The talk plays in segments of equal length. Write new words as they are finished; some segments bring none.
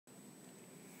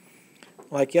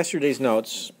Like yesterday's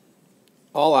notes,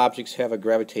 all objects have a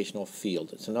gravitational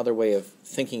field. It's another way of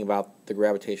thinking about the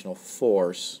gravitational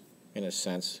force, in a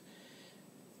sense.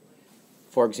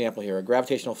 For example here, a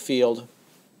gravitational field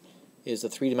is the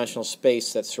three-dimensional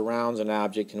space that surrounds an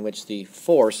object in which the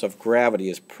force of gravity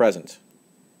is present.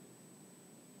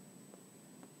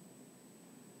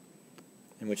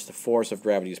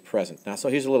 Now, so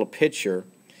here's a little picture,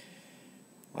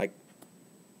 like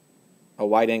a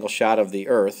wide-angle shot of the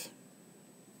Earth.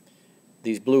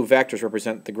 These blue vectors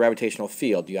represent the gravitational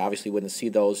field. You obviously wouldn't see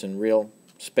those in real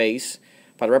space,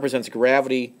 but it represents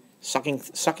gravity sucking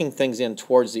things in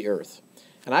towards the Earth.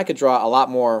 And I could draw a lot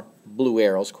more blue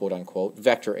arrows, quote-unquote,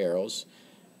 vector arrows.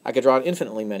 I could draw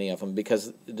infinitely many of them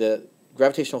because the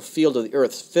gravitational field of the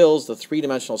Earth fills the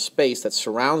three-dimensional space that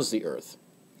surrounds the Earth.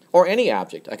 Or any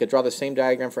object. I could draw the same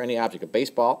diagram for any object. A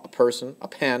baseball, a person, a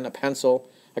pen, a pencil,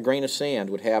 a grain of sand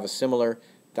would have a similar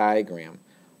diagram.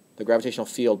 The gravitational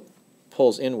field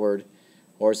pulls inward,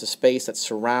 or is the space that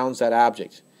surrounds that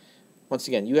object. Once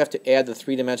again, you have to add the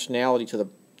three-dimensionality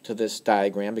to this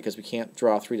diagram because we can't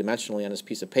draw three-dimensionally on this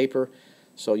piece of paper.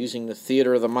 So using the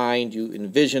theater of the mind, you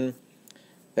envision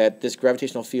that this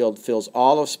gravitational field fills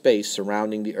all of space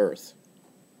surrounding the Earth.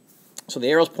 So the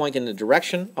arrows point in the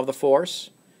direction of the force,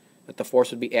 that the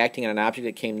force would be acting on an object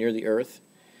that came near the Earth.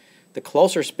 The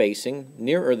closer spacing,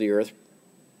 nearer the Earth,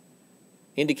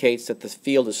 indicates that the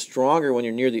field is stronger when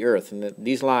you're near the Earth. And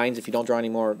these lines, if you don't draw any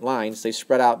more lines, they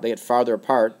spread out, they get farther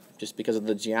apart just because of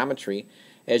the geometry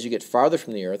as you get farther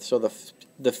from the Earth. So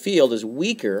the field is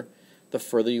weaker the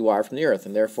further you are from the Earth,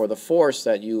 and therefore the force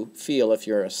that you feel if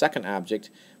you're a second object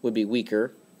would be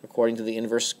weaker according to the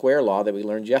inverse square law that we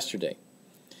learned yesterday.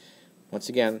 Once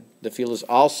again, the field is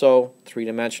also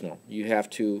three-dimensional. You have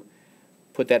to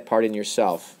put that part in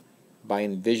yourself by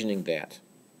envisioning that.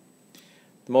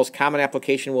 The most common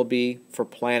application will be for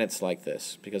planets like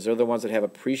this, because they're the ones that have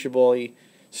appreciably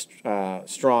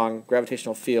strong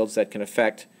gravitational fields that can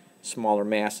affect smaller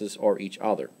masses or each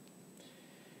other.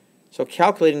 So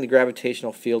calculating the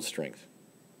gravitational field strength.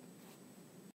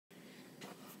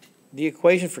 The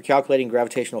equation for calculating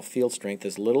gravitational field strength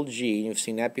is little g, you've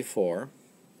seen that before,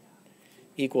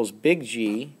 equals big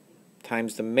G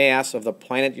times the mass of the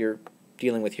planet you're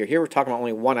dealing with here. Here we're talking about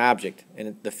only one object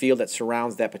and the field that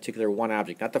surrounds that particular one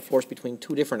object, not the force between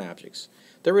two different objects.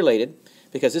 They're related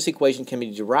because this equation can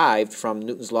be derived from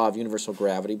Newton's law of universal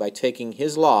gravity by taking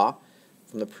his law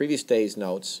from the previous day's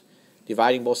notes,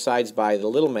 dividing both sides by the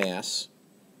little mass,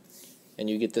 and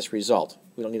you get this result.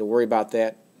 We don't need to worry about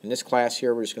that. In this class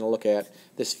here, we're just going to look at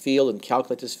this field and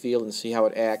calculate this field and see how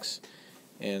it acts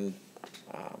and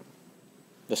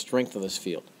the strength of this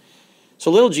field. So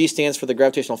little g stands for the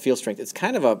gravitational field strength. It's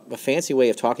kind of a fancy way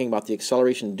of talking about the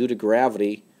acceleration due to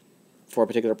gravity for a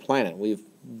particular planet. We've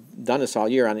done this all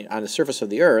year on the surface of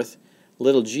the Earth.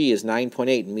 Little g is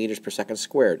 9.8 meters per second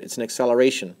squared. It's an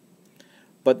acceleration.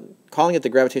 But calling it the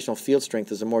gravitational field strength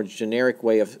is a more generic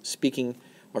way of speaking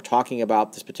or talking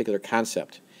about this particular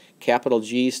concept. Capital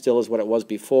G still is what it was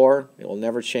before. It will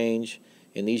never change.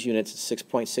 In these units, it's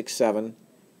 6.67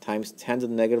 times 10 to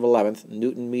the negative 11th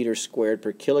Newton meters squared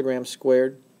per kilogram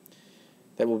squared.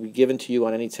 That will be given to you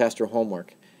on any test or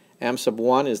homework. M sub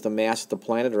 1 is the mass of the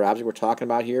planet or object we're talking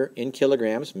about here in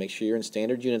kilograms. Make sure you're in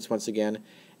standard units once again.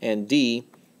 And D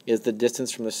is the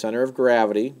distance from the center of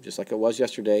gravity, just like it was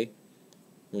yesterday.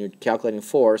 When you're calculating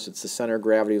force, it's the center of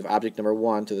gravity of object number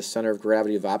 1 to the center of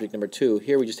gravity of object number 2.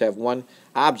 Here we just have one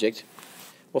object.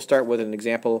 We'll start with an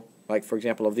example, like for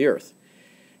example of the Earth.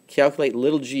 Calculate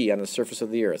little g on the surface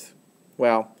of the Earth.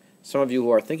 Well, some of you who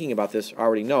are thinking about this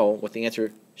already know what the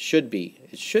answer should be.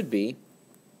 It should be,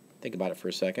 think about it for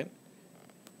a second,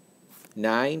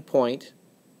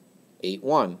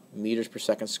 9.81 meters per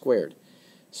second squared.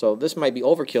 So this might be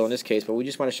overkill in this case, but we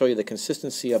just want to show you the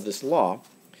consistency of this law.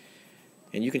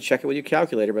 And you can check it with your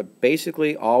calculator, but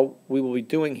basically all we will be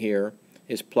doing here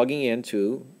is plugging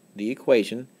into the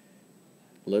equation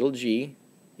little g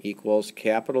equals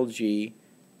capital G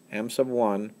m sub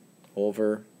 1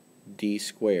 over d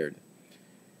squared.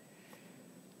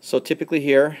 So typically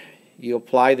here you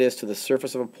apply this to the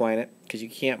surface of a planet because you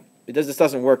can't, this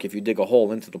doesn't work if you dig a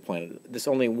hole into the planet. This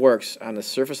only works on the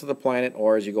surface of the planet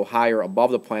or as you go higher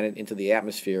above the planet into the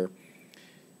atmosphere.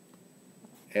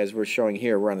 As we're showing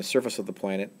here, we're on the surface of the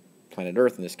planet, planet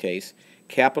Earth in this case.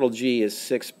 Capital G is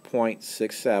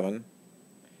 6.67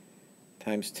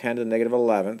 times 10 to the negative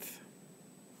 11th.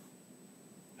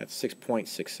 That's 6.67,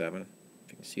 if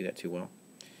you can see that too well.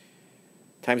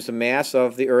 Times the mass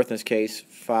of the Earth in this case,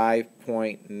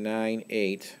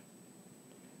 5.98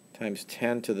 times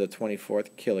 10 to the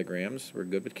 24th kilograms. We're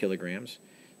good with kilograms.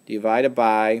 Divided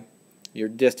by your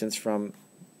distance from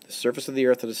the surface of the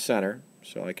Earth to the center,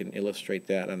 so I can illustrate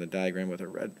that on the diagram with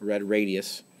a red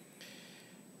radius.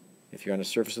 If you're on the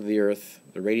surface of the Earth,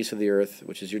 the radius of the Earth,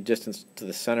 which is your distance to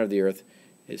the center of the Earth,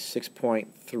 is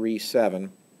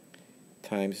 6.37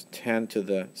 times 10 to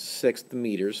the 6th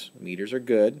meters. Meters are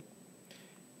good.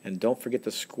 And don't forget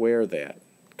to square that.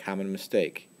 Common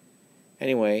mistake.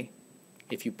 Anyway,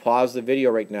 if you pause the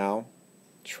video right now,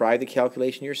 try the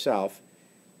calculation yourself,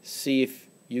 see if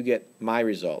you get my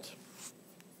result.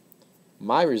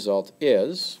 My result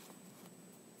is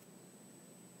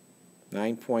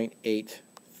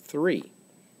 9.83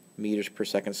 meters per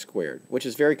second squared, which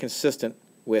is very consistent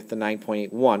with the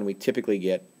 9.81 we typically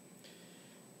get.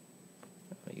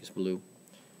 I'll use blue.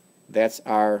 That's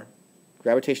our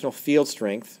gravitational field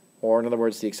strength, or in other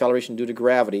words, the acceleration due to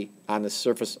gravity on the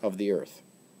surface of the Earth.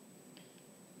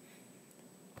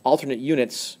 Alternate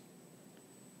units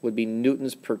would be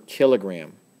newtons per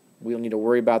kilogram. We don't need to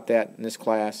worry about that in this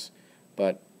class,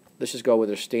 but let's just go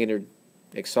with our standard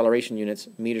acceleration units,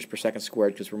 meters per second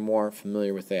squared, because we're more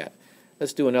familiar with that.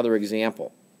 Let's do another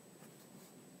example.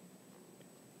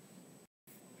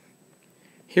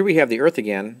 Here we have the Earth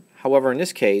again. However, in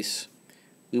this case,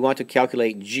 we want to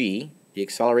calculate g, the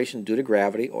acceleration due to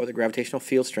gravity, or the gravitational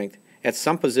field strength, at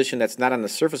some position that's not on the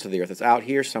surface of the Earth. It's out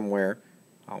here somewhere.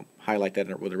 I'll highlight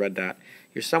that with a red dot.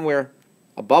 You're somewhere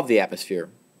above the atmosphere,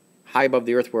 high above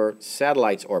the Earth where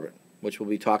satellites orbit, which we'll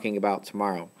be talking about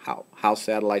tomorrow, how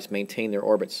satellites maintain their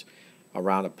orbits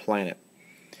around a planet.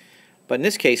 But in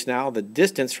this case now, the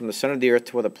distance from the center of the Earth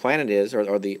to where the planet is,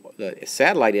 or the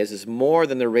satellite is more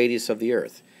than the radius of the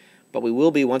Earth. But we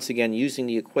will be, once again, using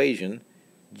the equation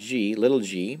g, little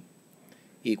g,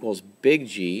 equals big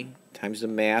G times the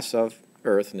mass of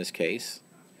Earth, in this case,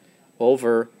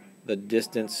 over the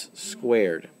distance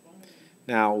squared.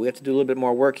 Now, we have to do a little bit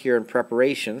more work here in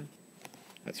preparation.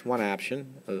 That's one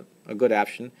option, a good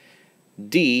option.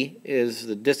 D is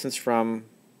the distance from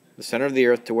the center of the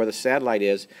Earth to where the satellite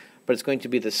is, but it's going to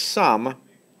be the sum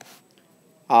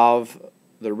of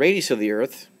the radius of the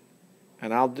Earth,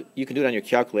 and you can do it on your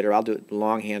calculator. I'll do it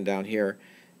longhand down here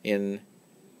in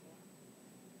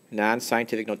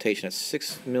non-scientific notation. It's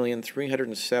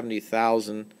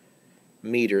 6,370,000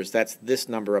 meters. That's this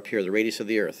number up here, the radius of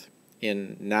the Earth,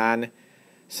 in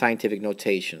non-scientific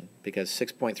notation, because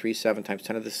 6.37 times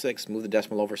 10 to the 6, move the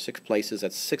decimal over 6 places,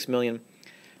 that's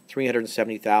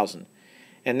 6,370,000.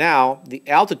 And now, the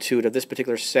altitude of this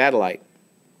particular satellite,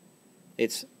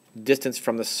 its distance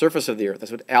from the surface of the Earth,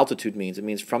 that's what altitude means. It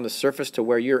means from the surface to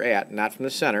where you're at, not from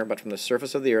the center, but from the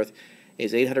surface of the Earth,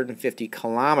 is 850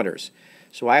 kilometers.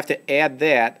 So I have to add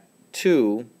that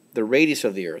to the radius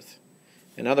of the Earth.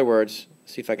 In other words,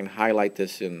 see if I can highlight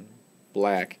this in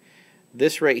black.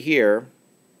 This right here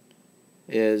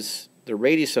is the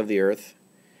radius of the Earth,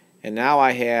 and now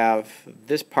I have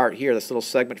this part here, this little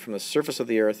segment from the surface of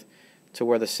the Earth to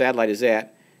where the satellite is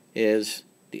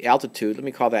the altitude. Let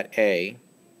me call that A,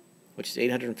 which is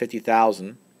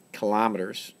 850,000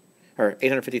 kilometers, or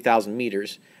 850,000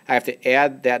 meters. I have to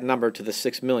add that number to the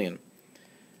 6 million.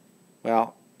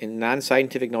 Well, in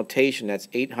non-scientific notation, that's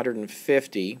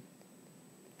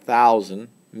 850,000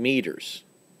 meters,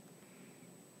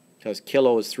 because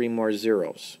kilo is 3 more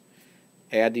zeros.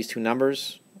 Add these two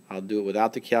numbers. I'll do it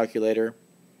without the calculator.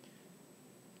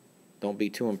 Don't be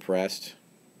too impressed.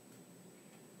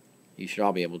 You should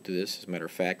all be able to do this, as a matter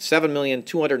of fact.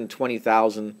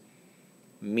 7,220,000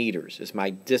 meters is my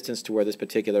distance to where this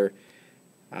particular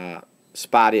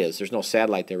spot is. There's no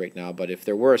satellite there right now, but if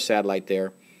there were a satellite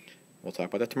there, we'll talk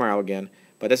about that tomorrow again.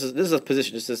 But this is a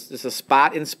position, this is a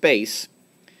spot in space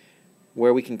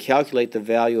where we can calculate the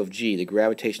value of g, the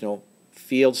gravitational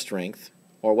field strength,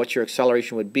 or what your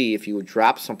acceleration would be if you would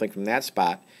drop something from that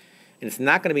spot. And it's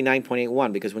not going to be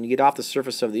 9.81, because when you get off the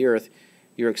surface of the Earth,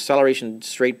 your acceleration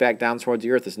straight back down towards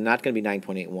the Earth is not going to be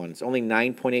 9.81. It's only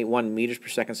 9.81 meters per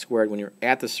second squared when you're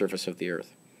at the surface of the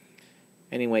Earth.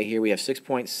 Anyway, here we have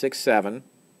 6.67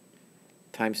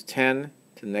 times 10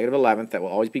 to the negative 11th, that will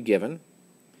always be given,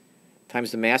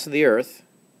 times the mass of the Earth,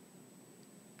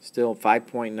 still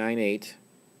 5.98,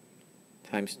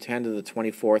 times 10 to the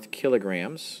 24th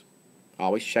kilograms,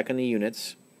 always checking the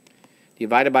units,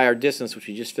 divided by our distance, which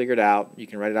we just figured out. You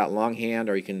can write it out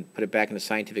longhand, or you can put it back into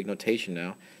scientific notation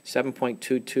now.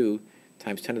 7.22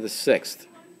 times 10 to the 6th.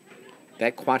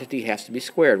 That quantity has to be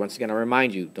squared. Once again, I'll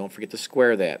remind you, don't forget to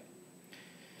square that.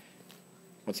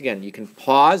 Once again, you can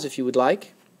pause if you would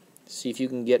like. See if you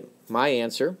can get my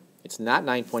answer. It's not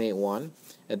 9.81.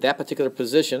 At that particular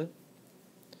position,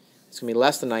 it's going to be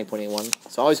less than 9.81.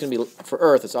 It's always going to be, for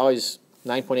Earth, it's always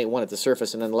 9.81 at the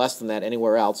surface, and then less than that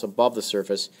anywhere else above the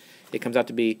surface. It comes out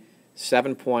to be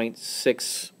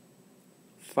 7.65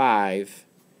 2.5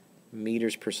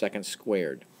 meters per second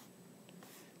squared.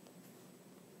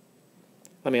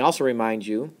 Let me also remind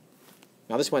you,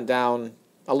 now this went down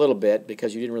a little bit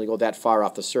because you didn't really go that far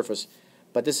off the surface,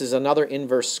 but this is another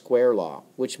inverse square law,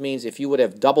 which means if you would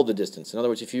have doubled the distance, in other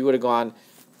words, if you would have gone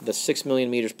the 6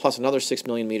 million meters plus another 6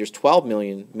 million meters, 12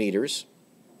 million meters,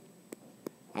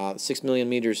 6 million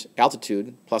meters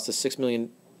altitude plus the 6 million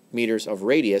meters of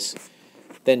radius,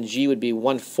 then g would be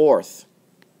 1/4,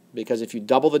 because if you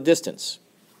double the distance,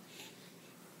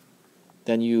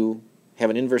 then you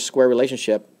have an inverse square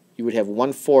relationship. You would have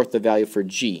 1/4 the value for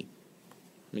g.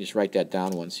 Let me just write that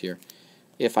down once here.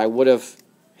 If I would have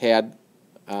had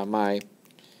my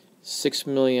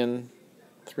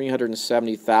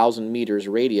 6,370,000 meters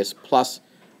radius plus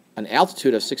an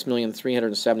altitude of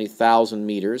 6,370,000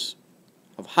 meters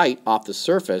of height off the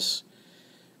surface,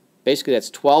 basically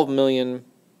that's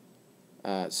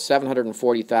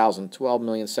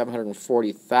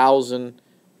 12,740,000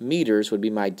 meters would be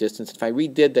my distance. If I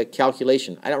redid the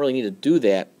calculation, I don't really need to do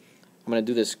that. I'm going to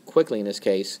do this quickly in this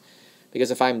case,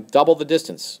 because if I'm double the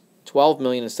distance, 12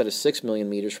 million instead of 6 million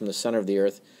meters from the center of the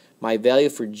Earth, my value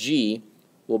for g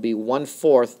will be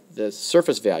 1/4 the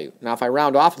surface value. Now if I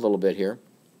round off a little bit here,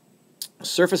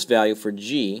 surface value for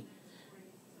g,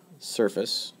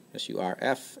 surface,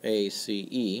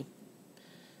 S-U-R-F-A-C-E,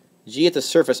 g at the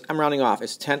surface, I'm rounding off,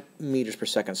 is 10 meters per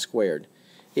second squared.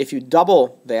 If you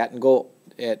double that and go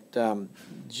at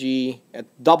g at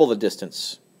double the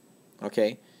distance,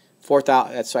 okay,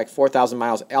 4,000, that's like 4,000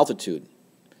 miles altitude.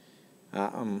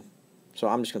 So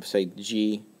I'm just going to say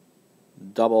g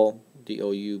double,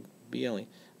 D-O-U-B-L-E,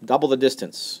 double the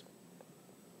distance.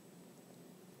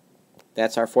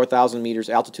 That's our 4,000 meters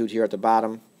altitude here at the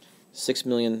bottom, 6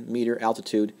 million meter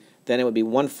altitude. Then it would be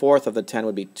 1/4 of the 10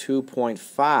 would be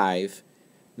 2.5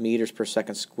 meters per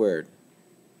second squared.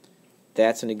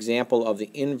 That's an example of the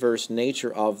inverse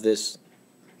nature of this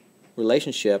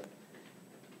relationship.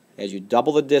 As you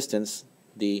double the distance,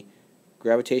 the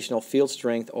gravitational field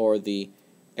strength or the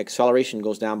acceleration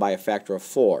goes down by a factor of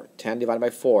 4. 10 divided by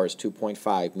 4 is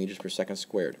 2.5 meters per second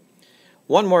squared.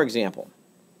 One more example.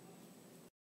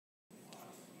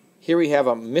 Here we have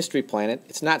a mystery planet.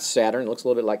 It's not Saturn. It looks a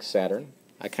little bit like Saturn.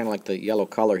 I kind of like the yellow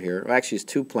color here. Well, actually, it's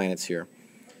two planets here,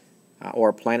 or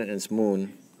a planet and its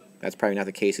moon. That's probably not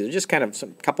the case. It's just kind of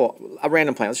a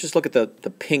random planet. Let's just look at the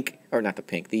pink, or not the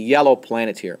pink, the yellow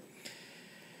planet here.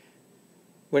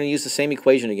 We're going to use the same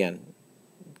equation again.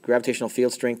 Gravitational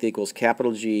field strength equals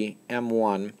capital G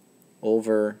M1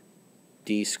 over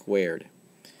d squared.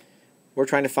 We're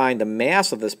trying to find the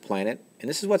mass of this planet, and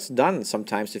this is what's done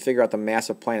sometimes to figure out the mass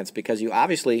of planets, because you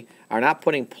obviously are not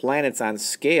putting planets on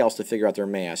scales to figure out their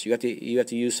mass. You have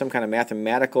to use some kind of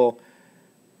mathematical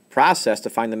process to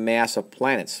find the mass of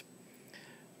planets.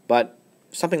 But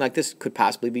something like this could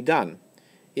possibly be done.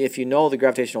 If you know the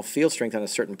gravitational field strength on a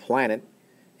certain planet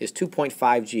is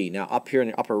 2.5 G. Now up here in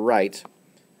the upper right,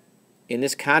 in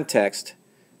this context,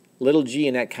 little g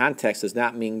in that context does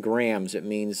not mean grams. It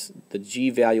means the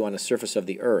g value on the surface of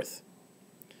the Earth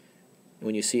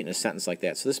when you see it in a sentence like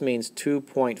that. So this means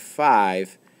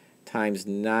 2.5 times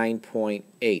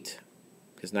 9.8,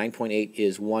 because 9.8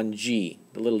 is 1 g,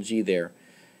 the little g there.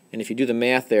 And if you do the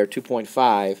math there,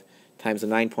 2.5 times the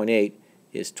 9.8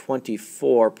 is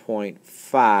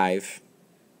 24.5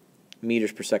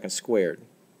 meters per second squared.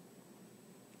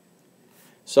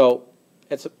 So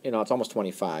it's almost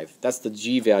 25. That's the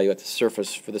g value at the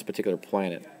surface for this particular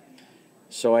planet.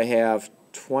 So I have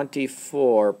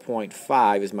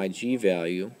 24.5 is my g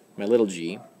value, my little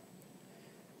g,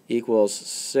 equals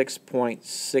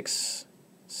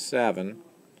 6.67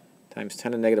 times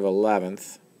 10 to the negative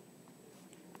 11th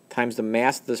times the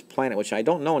mass of this planet, which I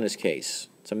don't know in this case.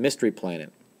 It's a mystery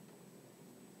planet.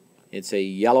 It's a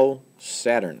yellow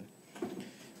Saturn.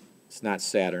 It's not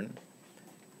Saturn.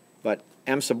 But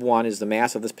m1 is the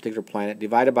mass of this particular planet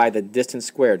divided by the distance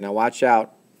squared. Now watch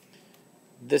out.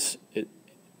 This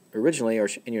originally, or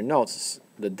in your notes,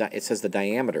 it says the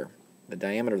diameter of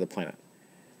the planet.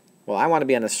 Well, I want to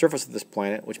be on the surface of this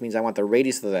planet, which means I want the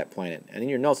radius of that planet. And in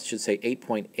your notes it should say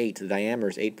 8.8. The diameter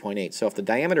is 8.8. So if the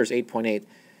diameter is 8.8,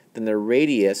 then the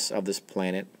radius of this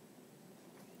planet,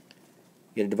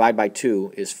 you divide by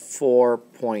 2, is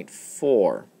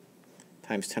 4.4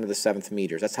 times 10 to the 7th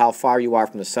meters. That's how far you are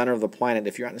from the center of the planet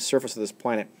if you're on the surface of this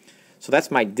planet. So that's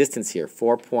my distance here,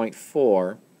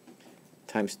 4.4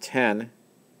 times 10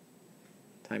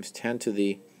 to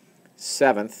the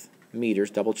 7th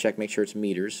meters. Double check, make sure it's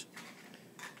meters,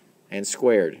 and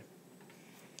squared.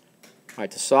 All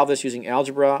right, to solve this using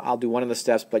algebra, I'll do one of the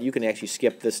steps, but you can actually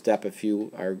skip this step if you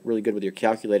are really good with your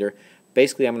calculator.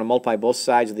 Basically, I'm going to multiply both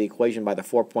sides of the equation by the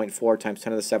 4.4 times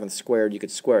 10 to the 7th squared. You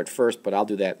could square it first, but I'll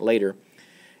do that later.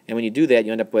 And when you do that,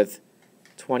 you end up with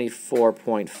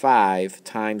 24.5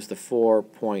 times the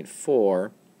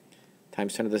 4.4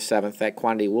 times 10 to the 7th. That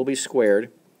quantity will be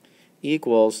squared,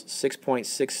 equals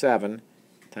 6.67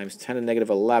 times 10 to the negative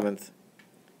 11th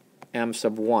m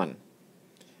sub 1.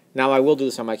 Now I will do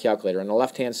this on my calculator. On the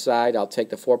left-hand side, I'll take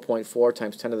the 4.4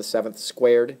 times 10 to the 7th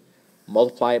squared,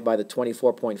 multiply it by the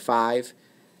 24.5, and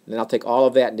then I'll take all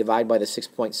of that and divide by the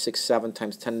 6.67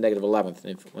 times 10 to the negative 11th.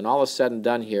 And when all is said and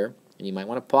done here, and you might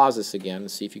want to pause this again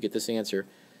and see if you get this answer,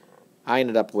 I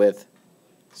ended up with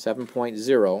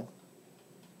 7.0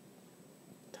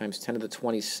 times 10 to the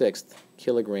 26th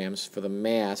kilograms for the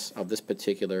mass of this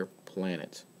particular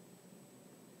planet.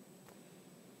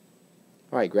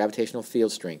 Alright, gravitational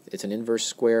field strength. It's an inverse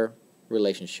square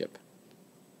relationship.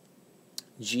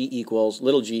 G equals,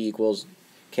 little g equals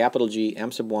capital G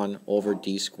m sub 1 over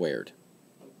d squared.